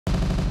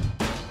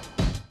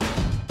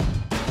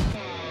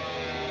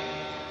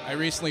I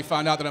recently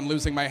found out that I'm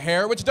losing my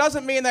hair, which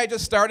doesn't mean that I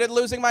just started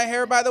losing my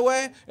hair, by the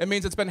way. It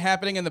means it's been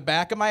happening in the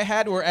back of my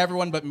head where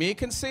everyone but me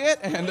can see it,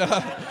 and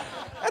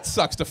that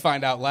sucks to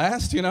find out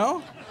last, you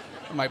know?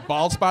 My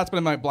bald spot's been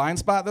in my blind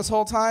spot this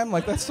whole time.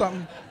 Like, that's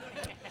something.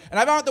 And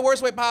I found it the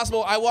worst way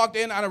possible. I walked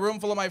in on a room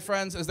full of my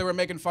friends as they were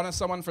making fun of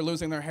someone for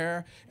losing their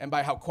hair, and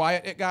by how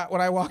quiet it got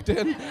when I walked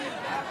in,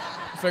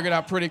 I figured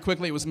out pretty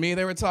quickly it was me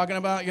they were talking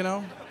about, you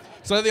know?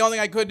 So the only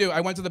thing I could do, I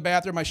went to the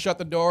bathroom, I shut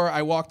the door,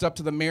 I walked up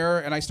to the mirror,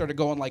 and I started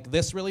going like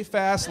this really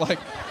fast, like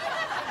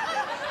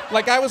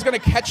I was gonna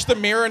catch the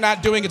mirror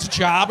not doing its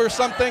job or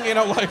something, you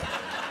know,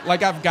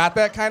 like I've got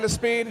that kind of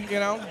speed, you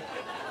know?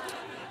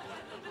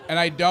 And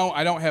I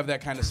don't have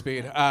that kind of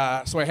speed.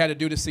 So I had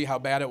to see how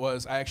bad it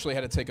was, I actually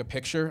had to take a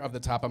picture of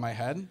the top of my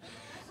head.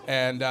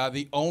 And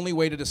the only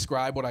way to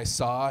describe what I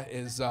saw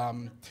is,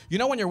 you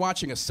know when you're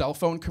watching a cell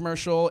phone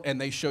commercial and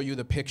they show you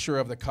the picture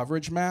of the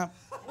coverage map?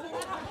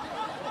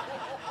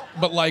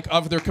 But like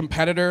of their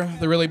competitor,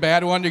 the really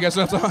bad one, you guys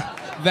know what I'm talking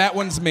about? That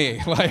one's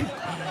me.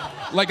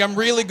 Like I'm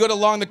really good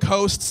along the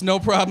coasts, no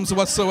problems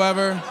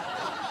whatsoever.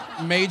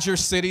 Major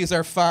cities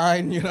are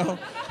fine, you know?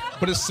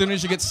 But as soon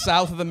as you get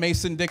south of the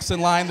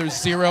Mason-Dixon line,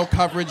 there's zero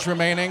coverage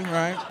remaining,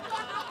 right?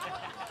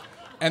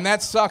 And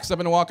that sucks. I've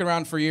been walking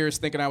around for years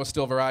thinking I was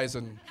still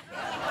Verizon.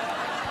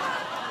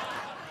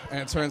 And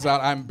it turns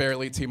out I'm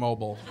barely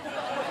T-Mobile.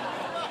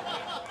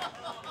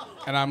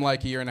 And I'm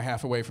like a year and a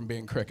half away from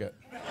being Cricket.